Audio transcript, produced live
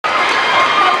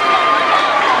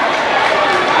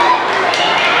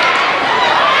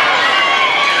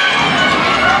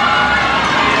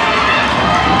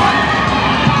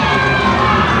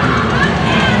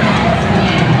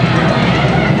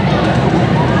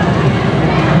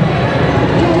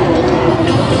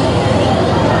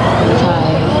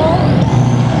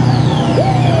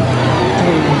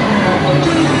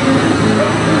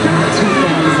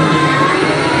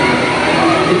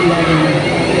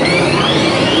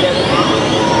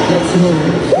Y'all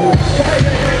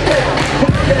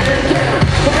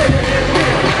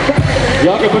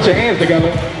can put your hands together.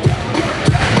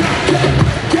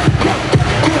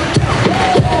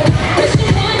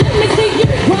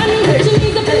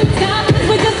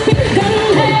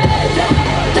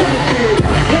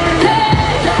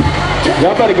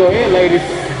 Y'all better go ahead, ladies.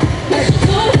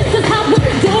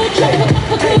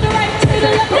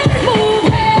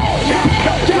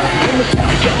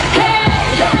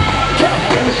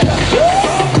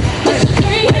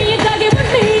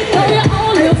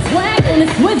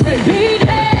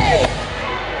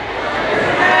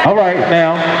 All right,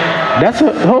 now, that's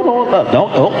a, hold on, up,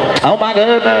 don't, oh my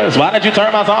goodness, why did you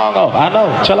turn my song off? I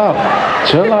know, chill out,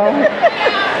 chill out.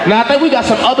 Now, I think we got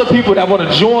some other people that want to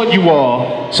join you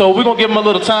all, so we're going to give them a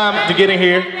little time to get in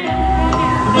here.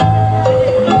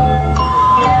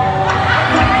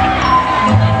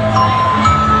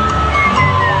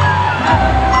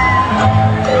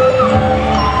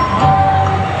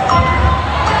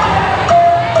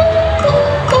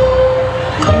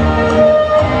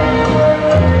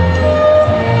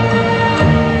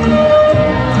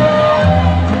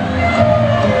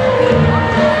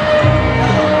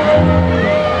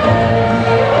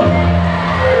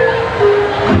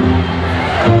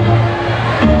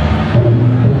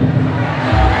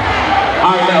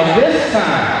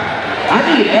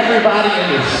 Everybody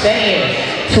in the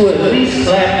stands to at least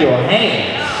clap your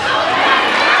hands.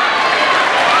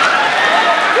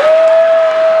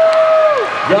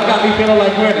 Y'all got me feeling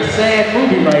like we're in a sad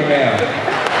movie right now.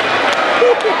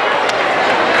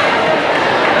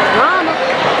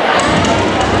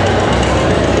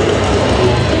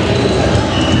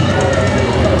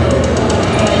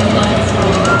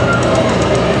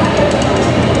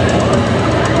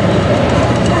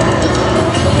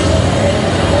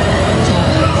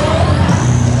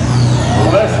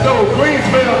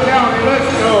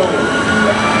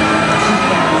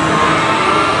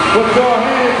 Put your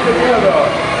hands together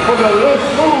for the Let's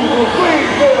Move of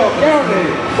Queensville County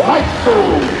High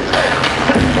School.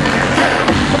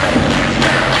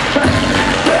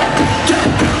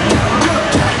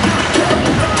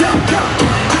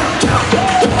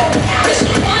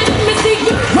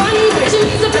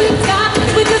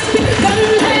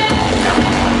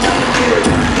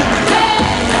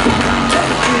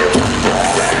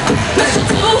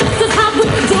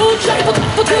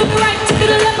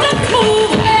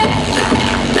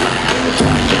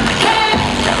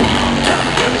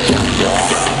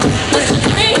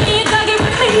 Hey!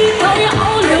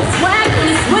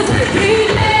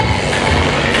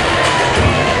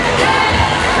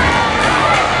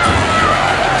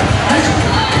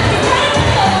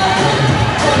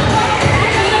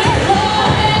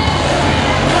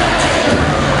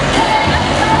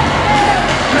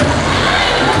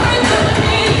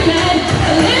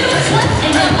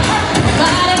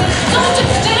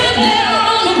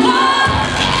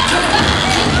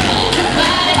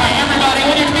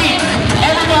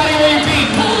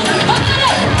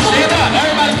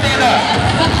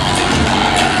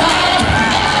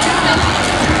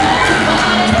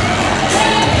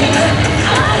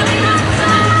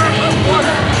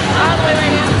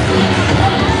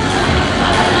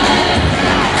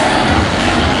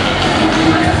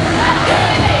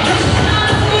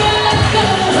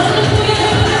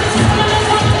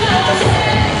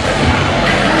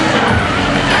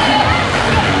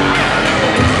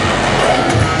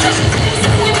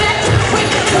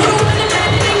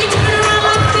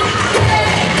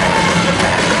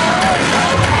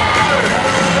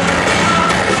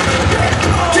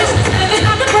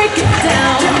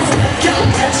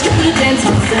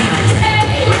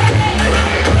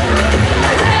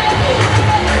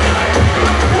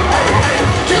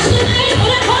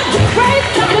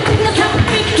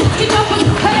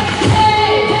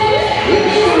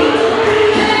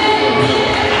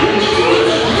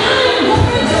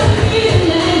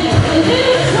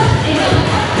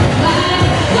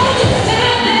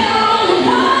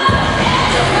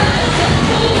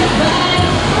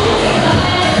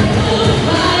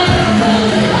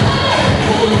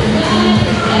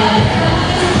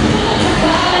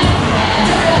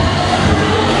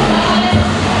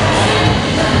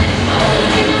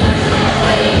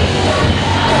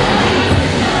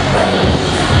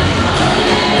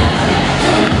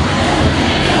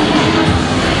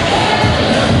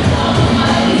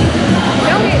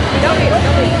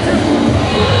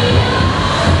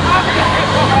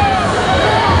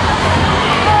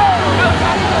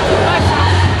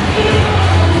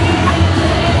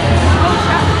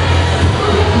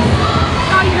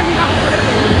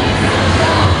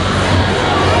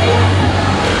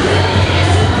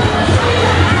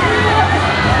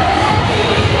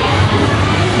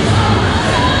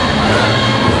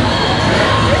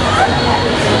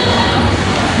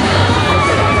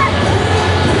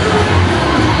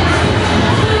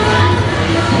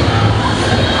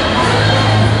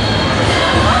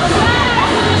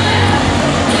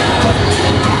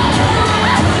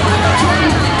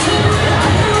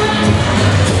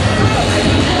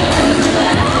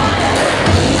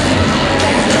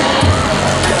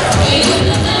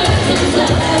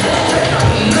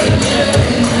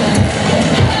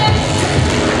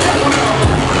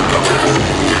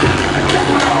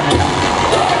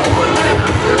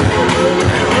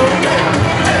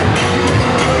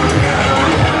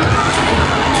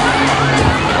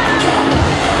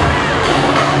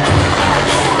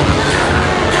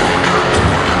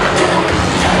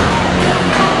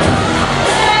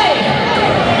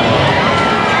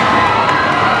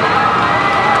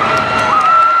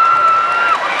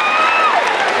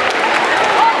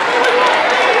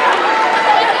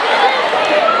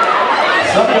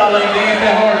 Some of y'all ain't danced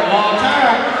that hard in a long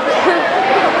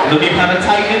time. Looking kind of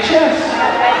tight in your chest.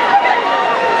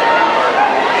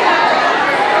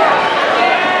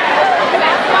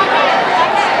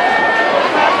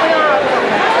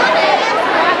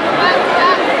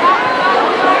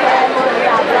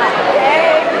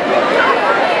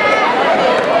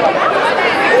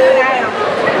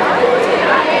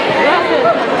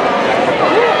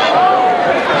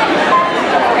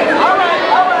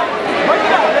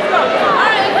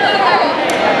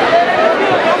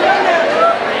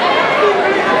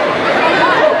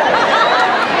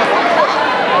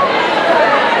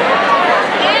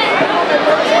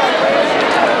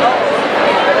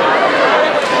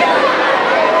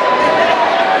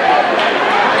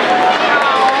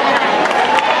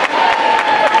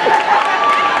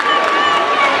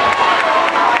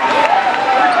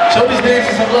 Show these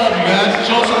dancers some love, you guys.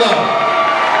 Show them some love.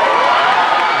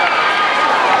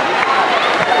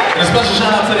 And a special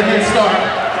shout out to the Head Start.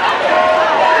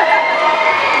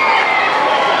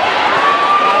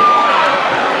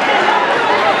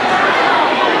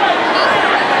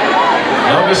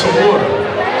 Y'all get some water.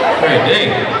 Hey,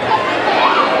 dang.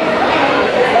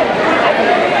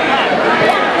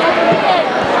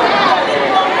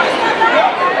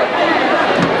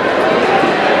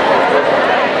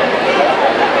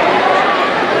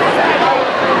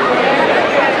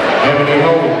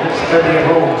 Ebony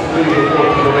Holmes, please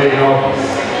report to the main office.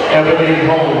 Ebony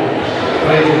Holmes,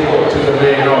 please report to the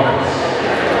main office.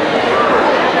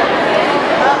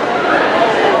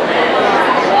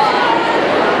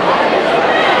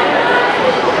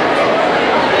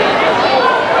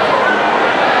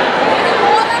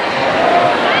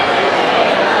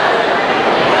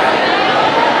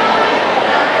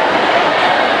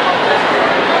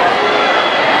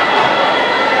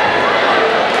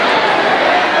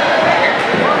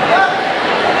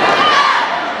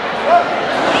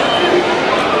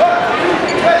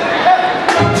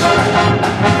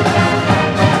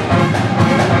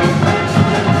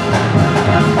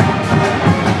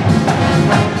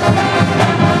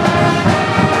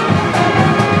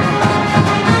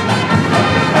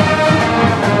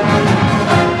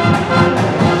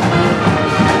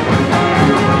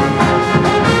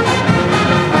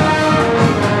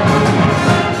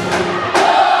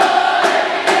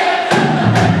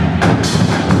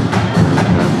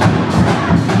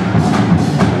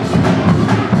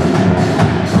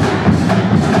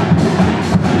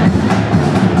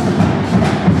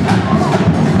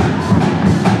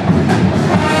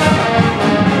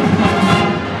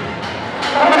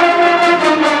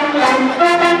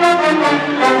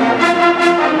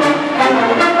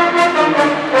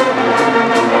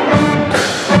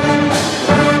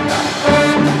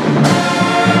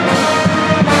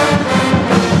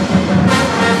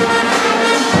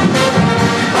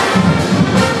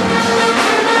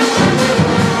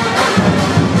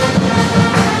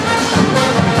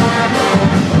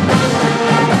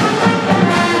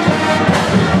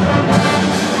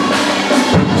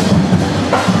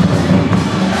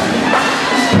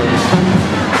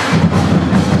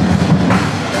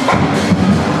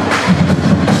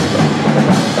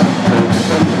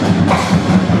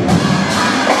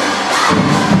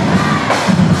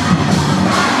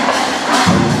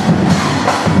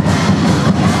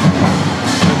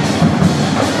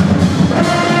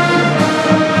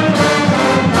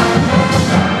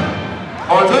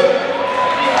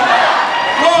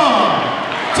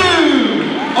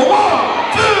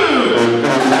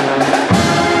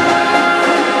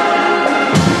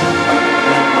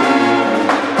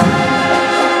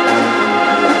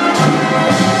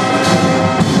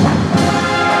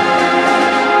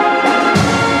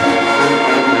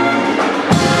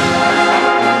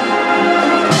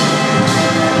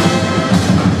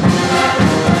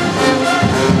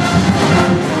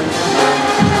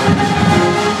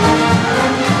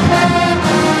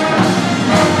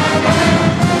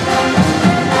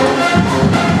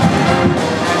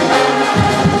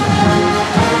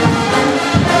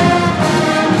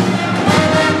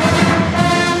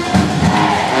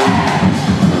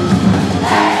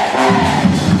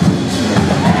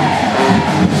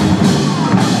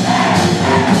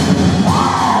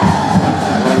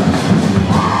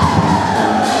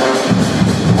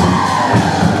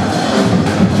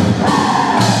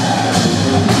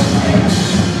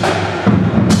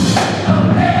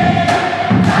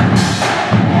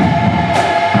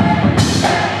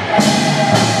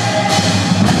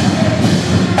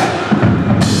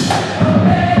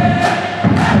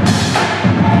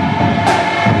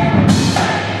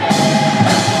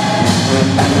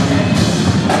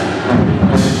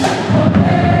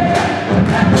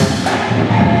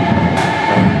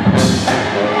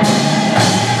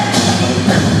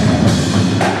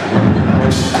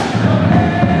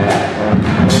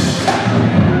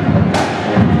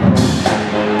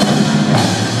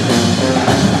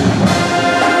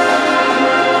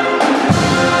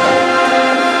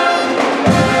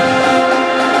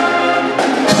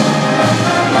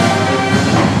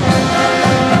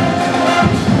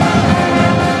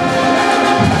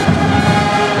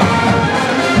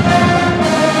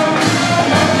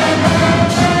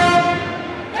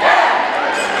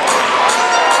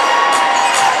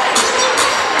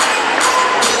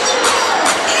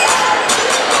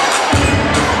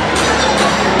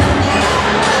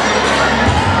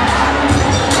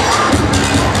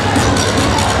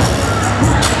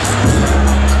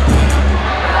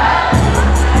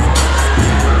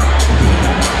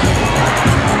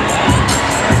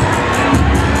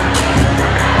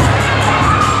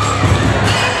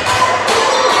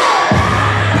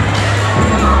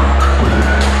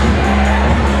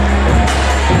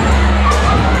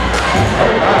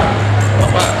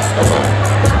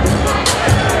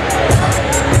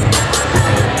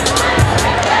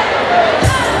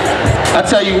 I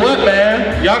tell you what,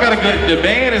 man, y'all got a good, the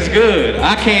band is good.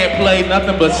 I can't play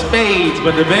nothing but spades,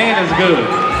 but the band is good.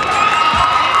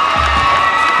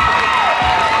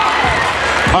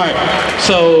 All right,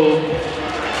 so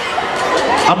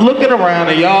I'm looking around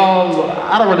and y'all,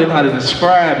 I don't really know how to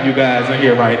describe you guys in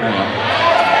here right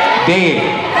now. Dead.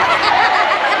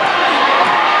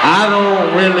 I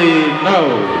don't really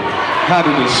know how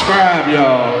to describe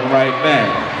y'all right now.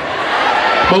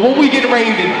 But what we getting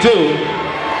ready to do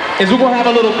is we're gonna have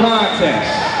a little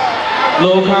contest.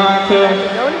 Little contest.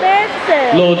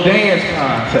 Little dance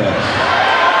contest.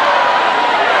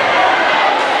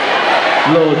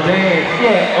 Little dance.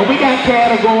 Yeah, and we got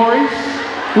categories.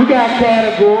 We got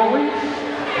categories.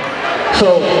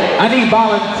 So I need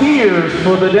volunteers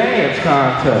for the dance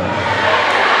contest.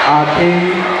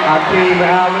 Akeem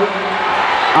Allen.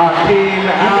 Akeem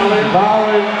Allen.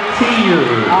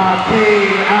 Volunteers.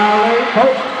 Akeem Allen.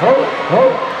 Ho.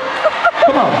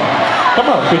 Come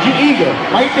on, cause you eager,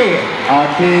 right there.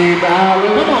 Akeem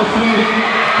Allen. Come on, sweetie.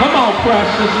 Come on,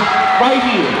 precious. Right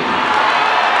here.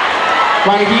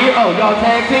 Right here. Oh, y'all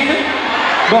tag teaming?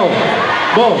 Boom.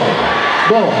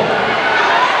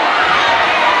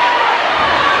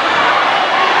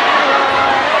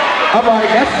 All right,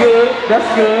 that's good.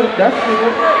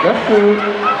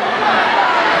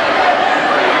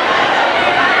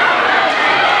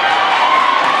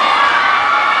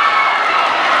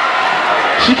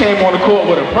 She came on the court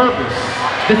with a purpose.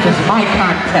 This is my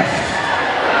contest.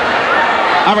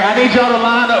 All right, I need y'all to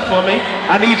line up for me.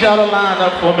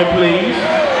 Please.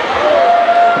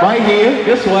 Right here,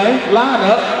 this way. Line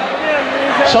up.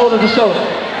 Shoulder to shoulder.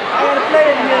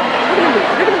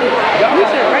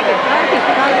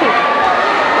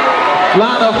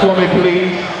 Line up for me,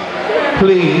 please.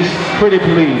 Please. Pretty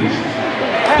please.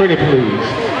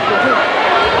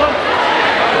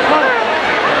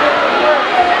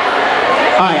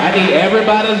 All right, I need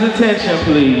everybody's attention,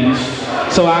 please,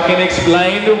 so I can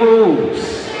explain the rules.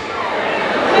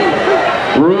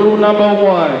 Rule number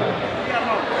 1.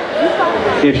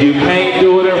 If you can't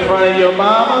do it in front of your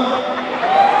mama,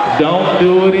 don't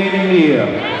do it in here.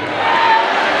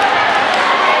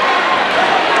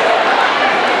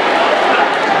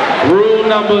 Rule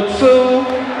number 2.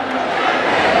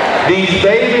 These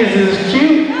babies is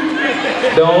cute.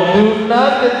 Don't do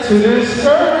nothing to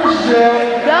discourage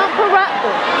them. Don't corrupt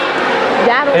them.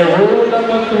 And rule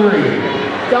number 3.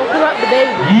 Don't corrupt the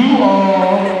baby. You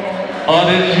all are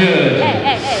the judges.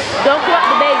 Hey. Don't corrupt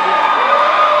the baby.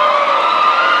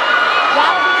 Why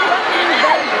would you corrupt the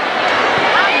baby?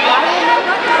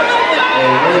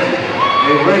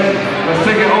 Hey, Reggie, let's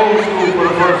take it old school for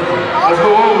the first one. Let's go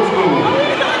old school.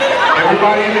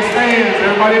 Everybody in the stands,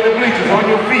 everybody in the bleachers, on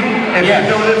your feet. And you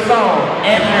know this song.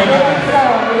 Everybody.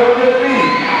 You know this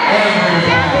beat.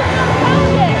 Everybody.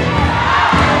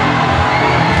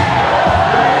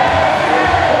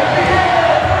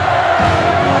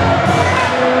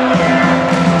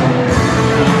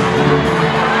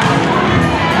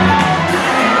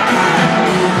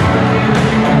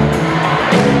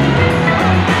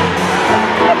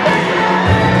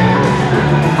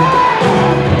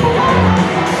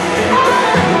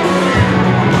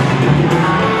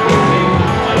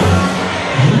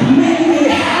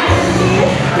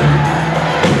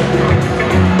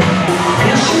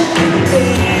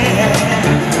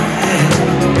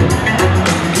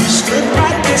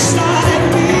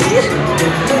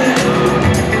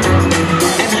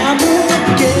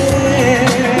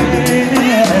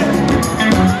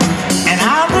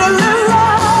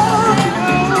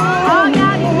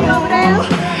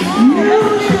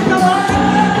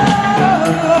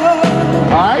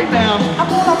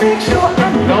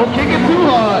 Don't kick it too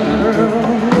hard.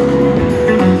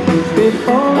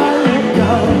 Before I let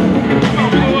go,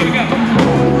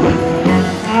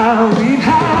 we've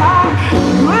had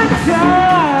good time.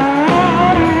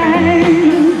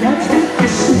 That's the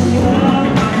kissing love.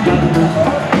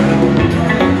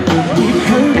 We've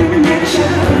heard it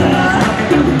mentioned.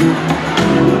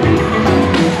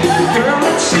 Girl,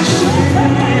 it's a shame.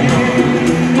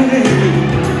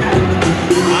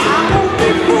 I won't be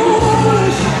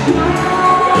foolish.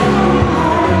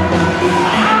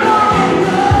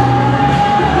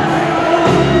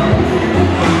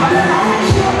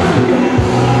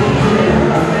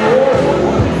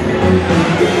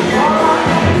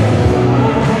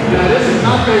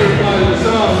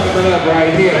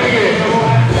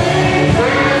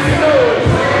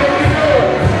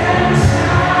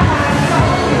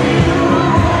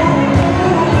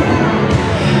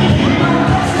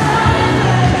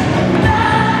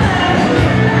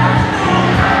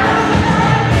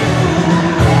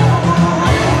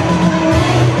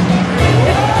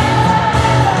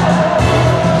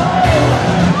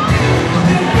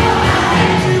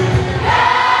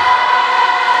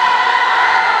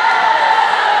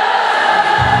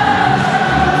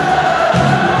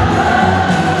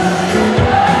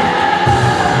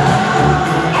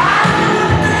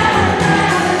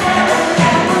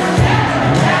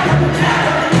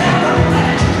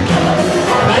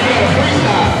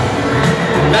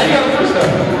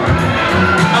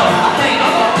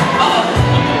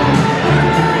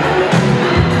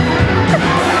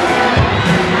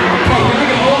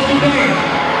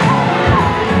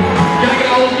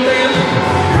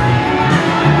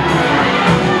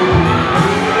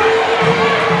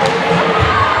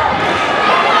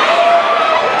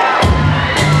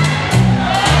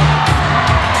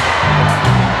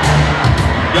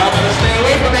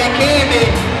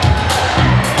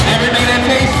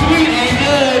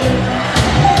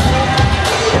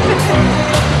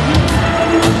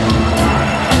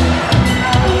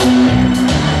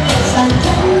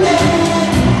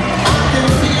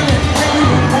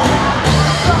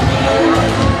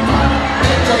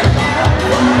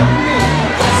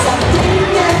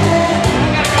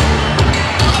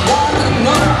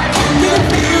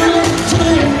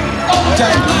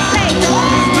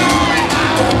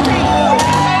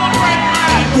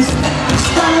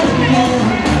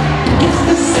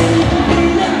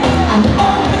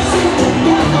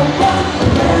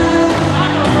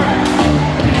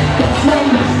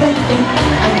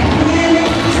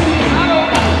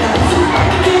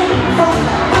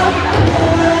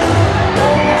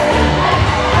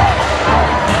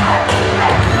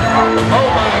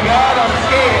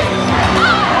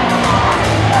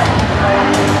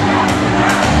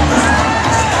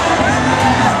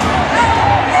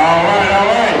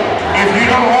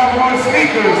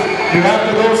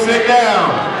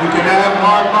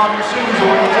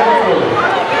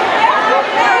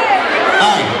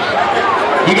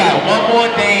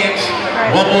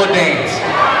 One more dance.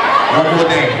 One more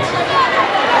dance.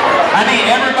 I need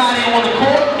everybody on the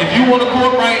court. If you on the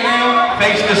court right now,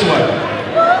 face this way.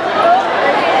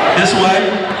 This way.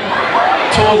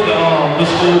 Towards the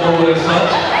scoreboard and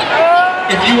such.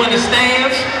 If you in the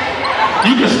stands,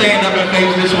 you can stand up and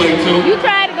face this way too. You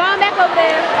tried to go on back over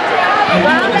there. If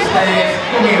you in the stands,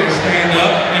 go ahead and stand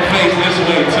up and face this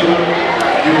way too.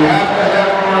 You have to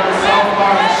have on soft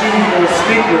bottom shoes or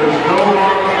sneakers. No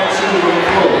hard bottom shoes on the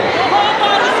floor.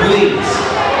 Please.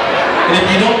 And if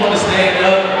you don't want to stand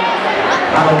up,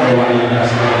 I don't know why you're not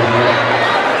standing up.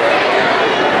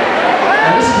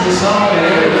 Now this is a song that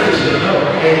everybody should know.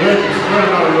 Hey, Reggie,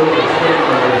 spread out a little bit. Spread out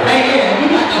a little bit. Hey, yeah, we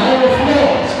got the whole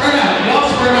floor. Spread out. Y'all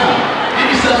spread out. Give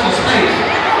yourself some space.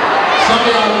 Some of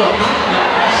y'all look.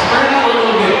 Spread out a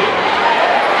little bit.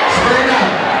 Spread out.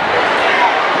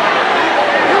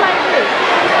 You like this?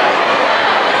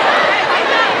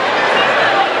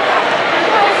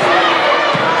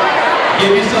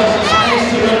 Give yourself some space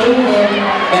to maneuver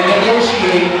and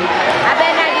negotiate. I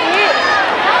better not get hit.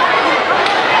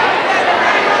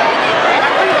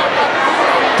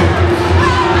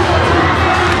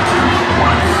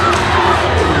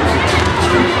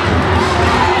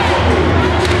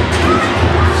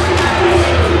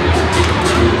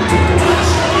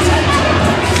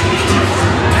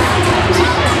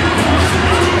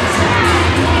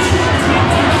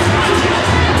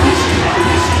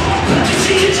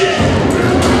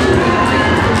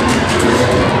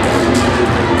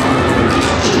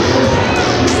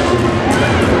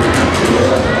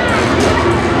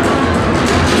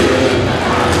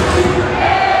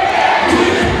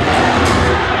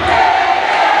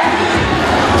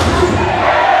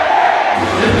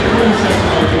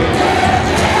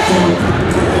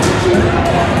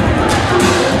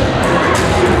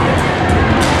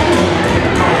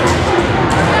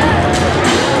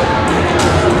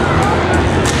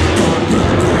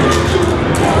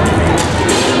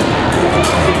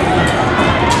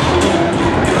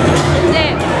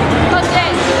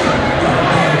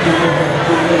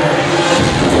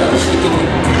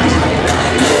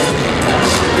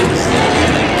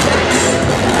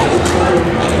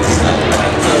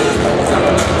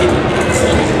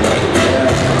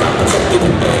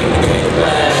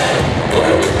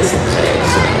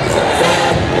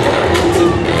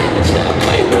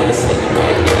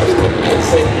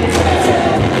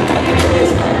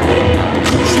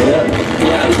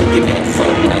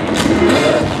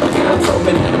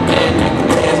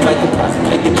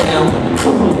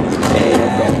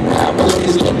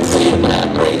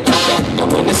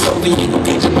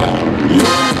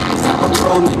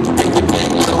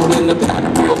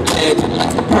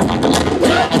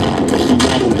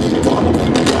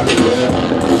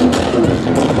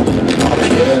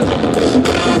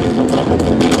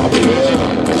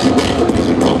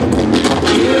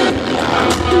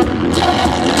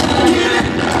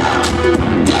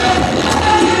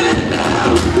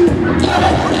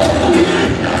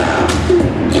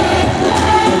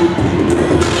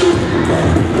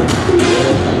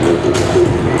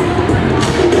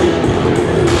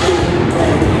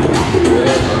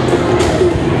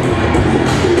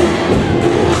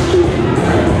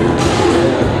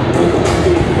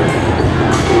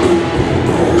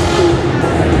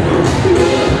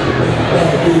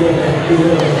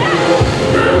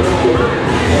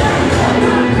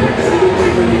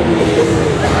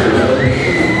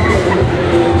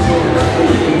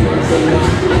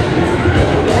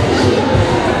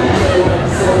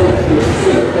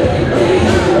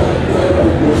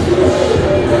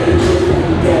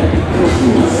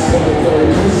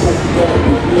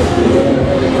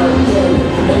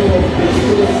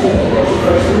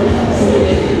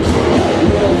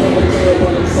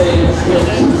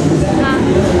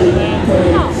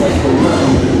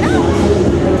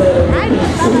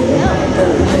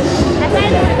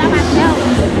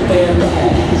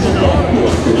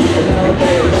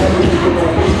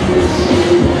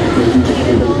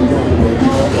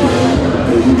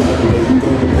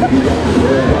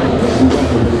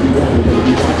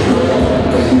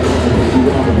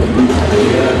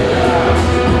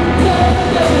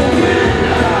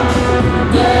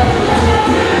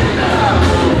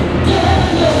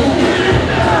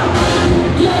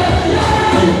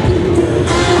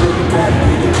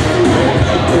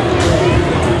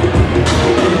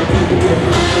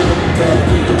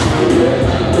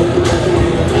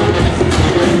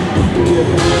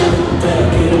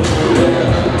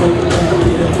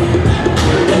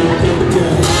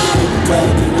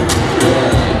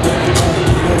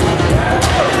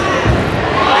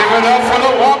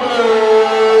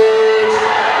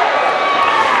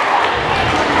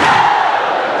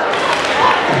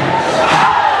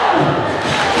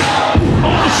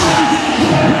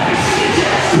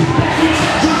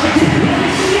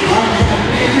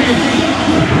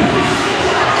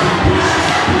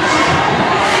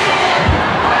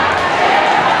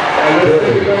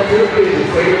 to the bleachers.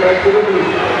 Take it back to the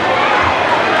bleachers.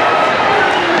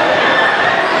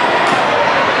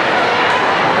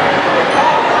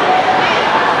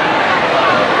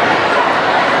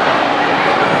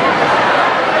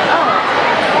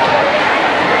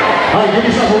 All right, give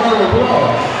yourself a round of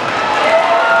applause.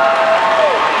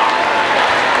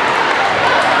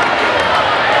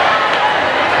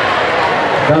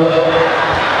 Now,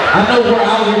 I know we're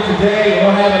out here today and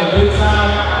we're having a good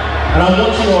time, and I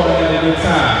want you all to have a good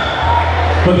time.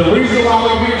 But the reason why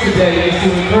we're here today is to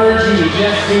encourage you to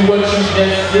just do what you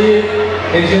just did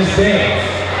and just dance.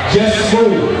 Just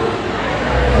move.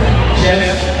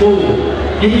 Just move.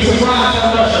 You'll be surprised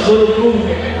how much a little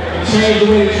movement can change the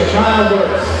way that your mind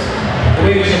works, the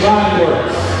way that your body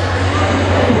works.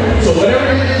 So whatever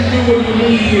it is you do when you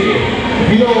leave here, if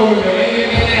you don't remember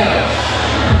anything else,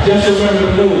 just remember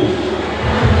to move.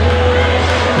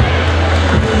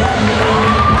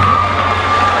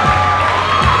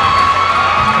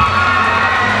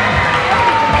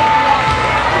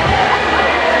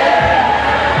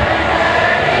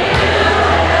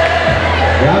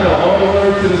 Y'all know all the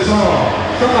words to the song.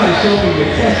 Somebody show me your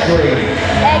test grade.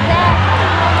 Exactly.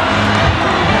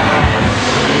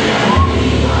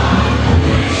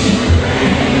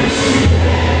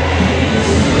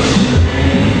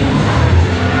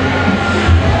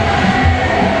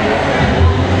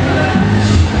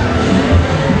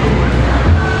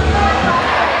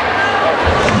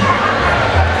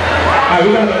 We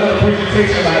got another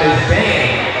presentation by this band.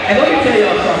 And let me tell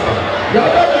y'all something. Y'all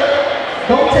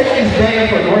don't take this band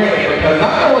for granted, because I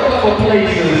know a couple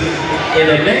places and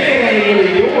the band ain't really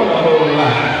doing a whole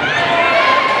lot.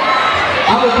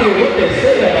 I don't care what they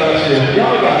say about you.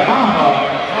 Y'all got my heart.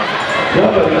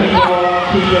 Y'all better keep on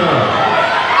keeping on.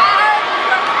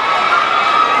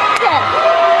 Yeah.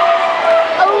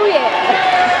 Oh yeah.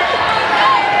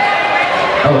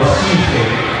 Oh, excuse me.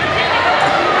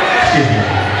 Excuse me.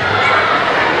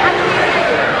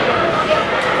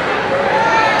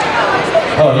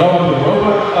 Oh, y'all want the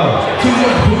robot? Oh, too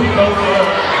much booty over.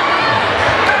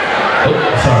 Oh,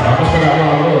 sorry, I almost forgot where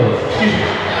I was. Excuse me.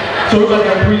 So we're about to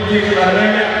have a presentation about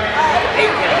that?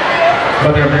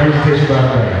 About to have a presentation about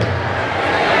that.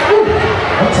 Whew,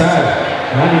 I'm tired.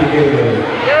 I need to get away.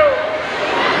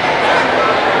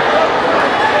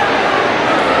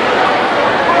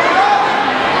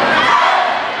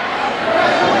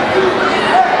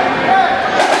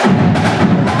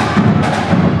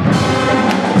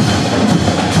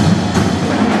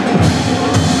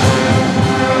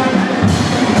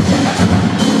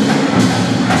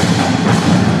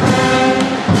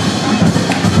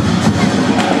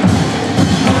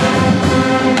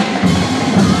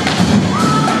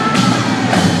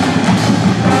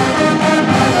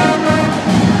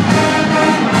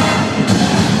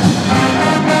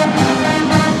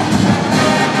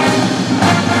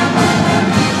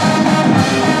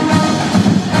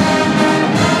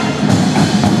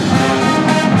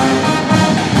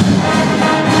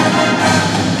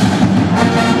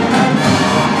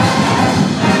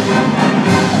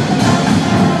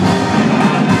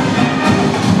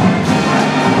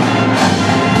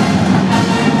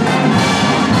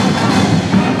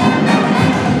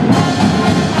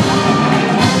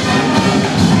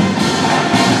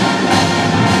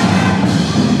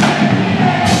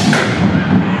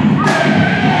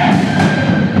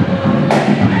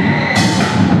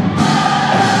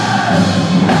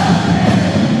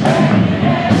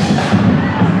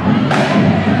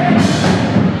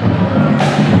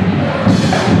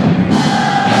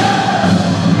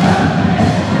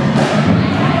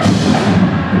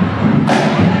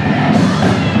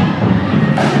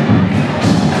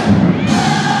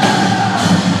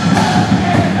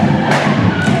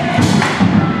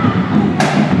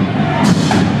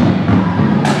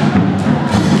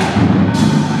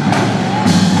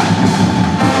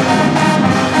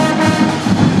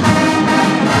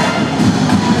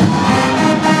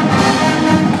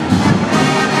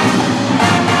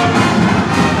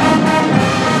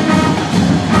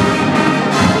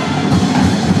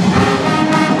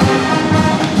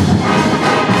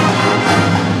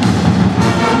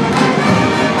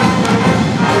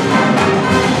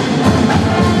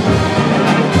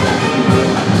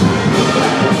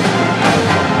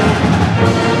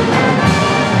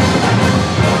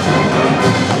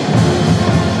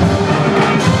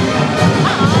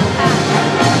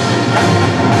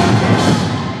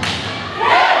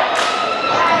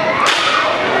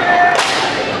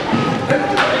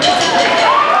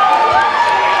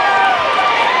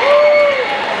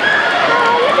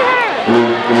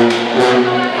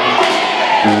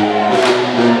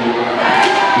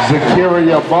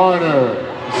 Zakiria Barner,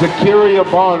 Zakiria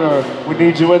Barner, we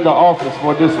need you in the office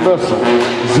for dismissal.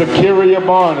 Zakiria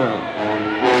Barner.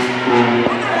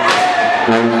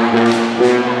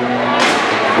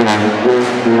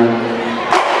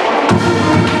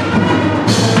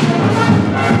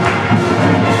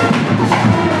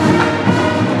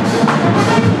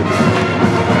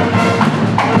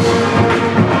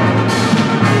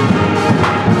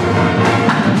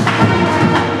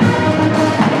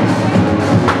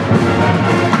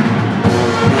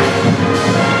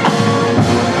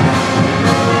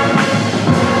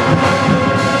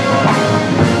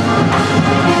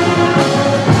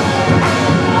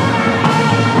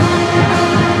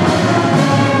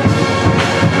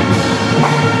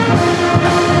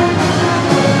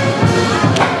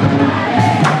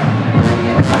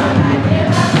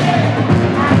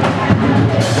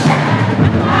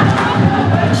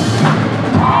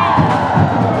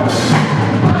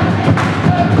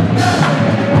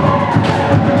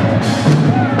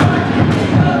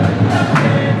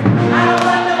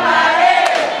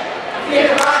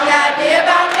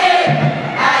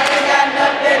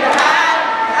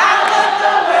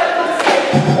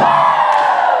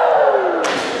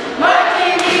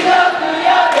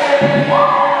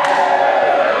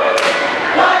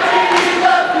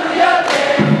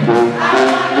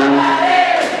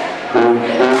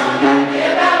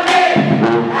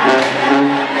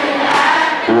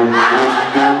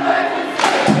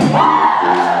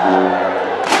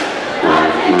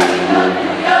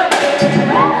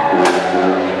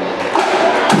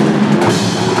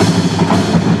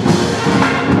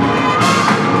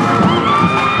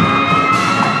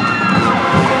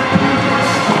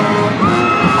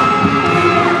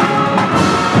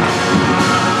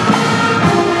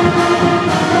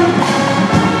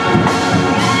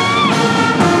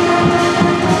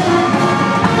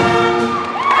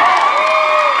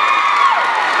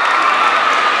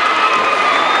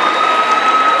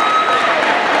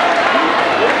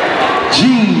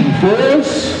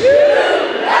 Jesus.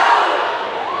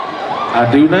 I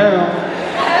do now.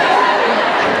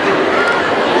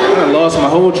 I lost my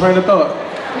whole train of thought.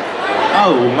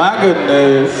 Oh my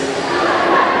goodness.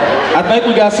 I think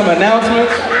we got some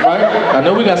announcements, right? I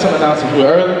know we got some announcements.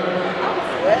 We're early.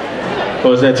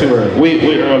 Or is that too early?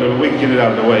 We're early, but we can get it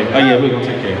out of the way. Oh yeah, we're gonna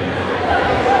take care of it.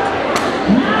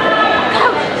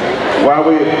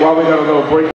 While we got a little break.